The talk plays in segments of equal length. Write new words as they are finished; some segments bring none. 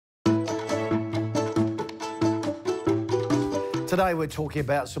Today we're talking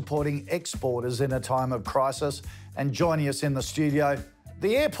about supporting exporters in a time of crisis, and joining us in the studio,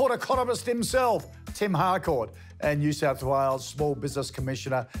 the Airport Economist himself, Tim Harcourt, and New South Wales Small Business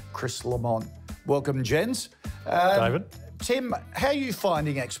Commissioner, Chris Lamont. Welcome, gents. David. Tim, how are you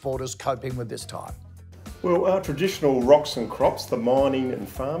finding exporters coping with this time? Well, our traditional rocks and crops, the mining and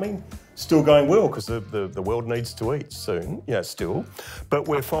farming, still going well because the world needs to eat soon, still. But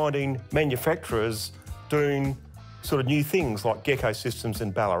we're finding manufacturers doing sort of new things like Gecko Systems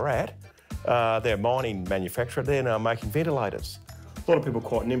in Ballarat. They're a mining manufacturer, they're now making ventilators. A lot of people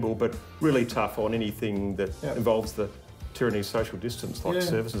quite nimble, but really tough on anything that involves the tyranny of social distance, like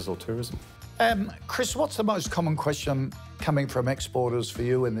services or tourism. Chris, what's the most common question coming from exporters for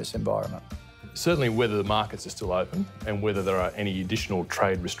you in this environment? Certainly whether the markets are still open and whether there are any additional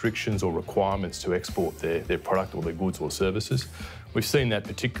trade restrictions or requirements to export their product or their goods or services. We've seen that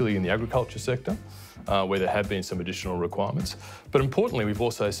particularly in the agriculture sector, where there have been some additional requirements. But importantly, we've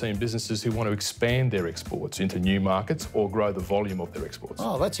also seen businesses who want to expand their exports into new markets or grow the volume of their exports.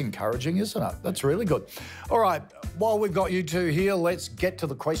 Oh, that's encouraging, isn't it? That's really good. All right, while we've got you two here, let's get to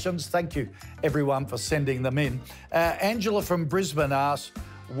the questions. Thank you, everyone, for sending them in. Angela from Brisbane asks,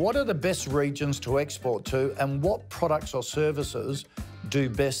 what are the best regions to export to and what products or services do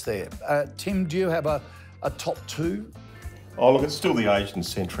best there? Tim, do you have a top two? Oh, look, it's still the Asian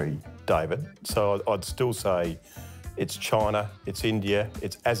century, David. So I'd still say it's China, it's India,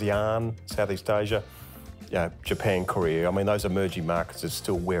 it's ASEAN, Southeast Asia, Japan, Korea. I mean, those emerging markets are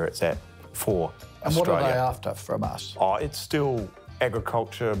still where it's at for and Australia. And what are they after from us? Oh, it's still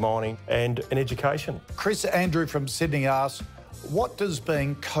agriculture, mining and education. Chris Andrew from Sydney asks, what does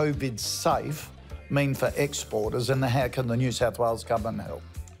being COVID safe mean for exporters and how can the New South Wales government help?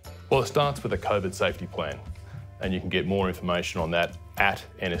 Well, it starts with a COVID safety plan, and you can get more information on that at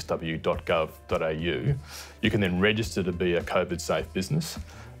nsw.gov.au. You can then register to be a COVID safe business.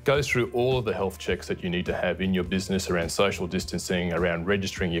 Goes through all of the health checks that you need to have in your business around social distancing, around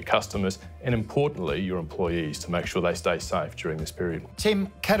registering your customers, and importantly, your employees to make sure they stay safe during this period. Tim,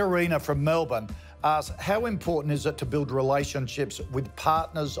 Katerina from Melbourne asks, how important is it to build relationships with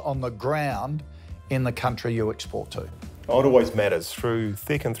partners on the ground in the country you export to? Oh, it always matters. Through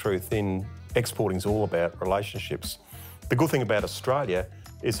thick and through thin, exporting is all about relationships. The good thing about Australia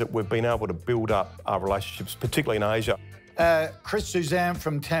is that we've been able to build up our relationships, particularly in Asia. Chris Suzanne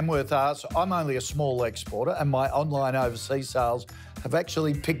from Tamworth asks, I'm only a small exporter and my online overseas sales have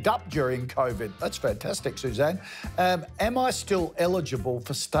actually picked up during COVID. That's fantastic, Suzanne. Am I still eligible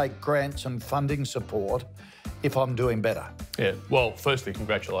for state grants and funding support if I'm doing better? Yeah, well, firstly,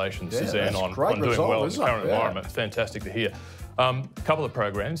 congratulations, Suzanne, on doing well in the current environment. Fantastic to hear. A couple of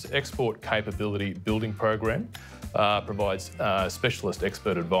programs. Export Capability Building Program provides specialist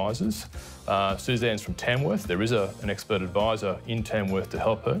expert advisors. Suzanne's from Tamworth. There is an expert advisor in Tamworth to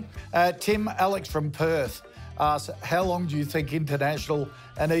help her. Tim, Alex from Perth asks, how long do you think international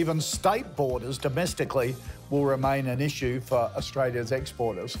and even state borders domestically will remain an issue for Australia's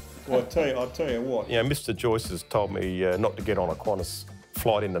exporters? Well, I'll tell you what. Mr. Joyce has told me not to get on a Qantas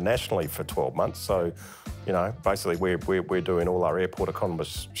flight internationally for 12 months. So, basically we're doing all our Airport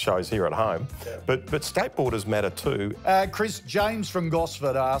Economist shows here at home. Yeah. But state borders matter too. Chris, James from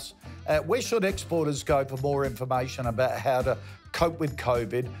Gosford asks, where should exporters go for more information about how to cope with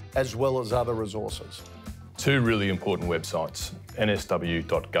COVID as well as other resources? Two really important websites,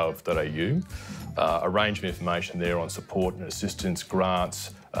 nsw.gov.au, a range of information there on support and assistance,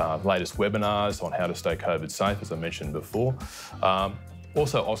 grants, latest webinars on how to stay COVID safe, as I mentioned before.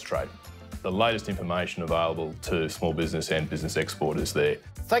 Also Austrade, the latest information available to small business and business exporters there.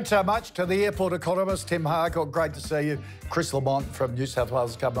 Thanks so much to the Airport Economist, Tim Harcourt, great to see you. Chris Lamont from New South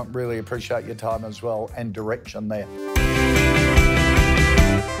Wales Government, really appreciate your time as well and direction there.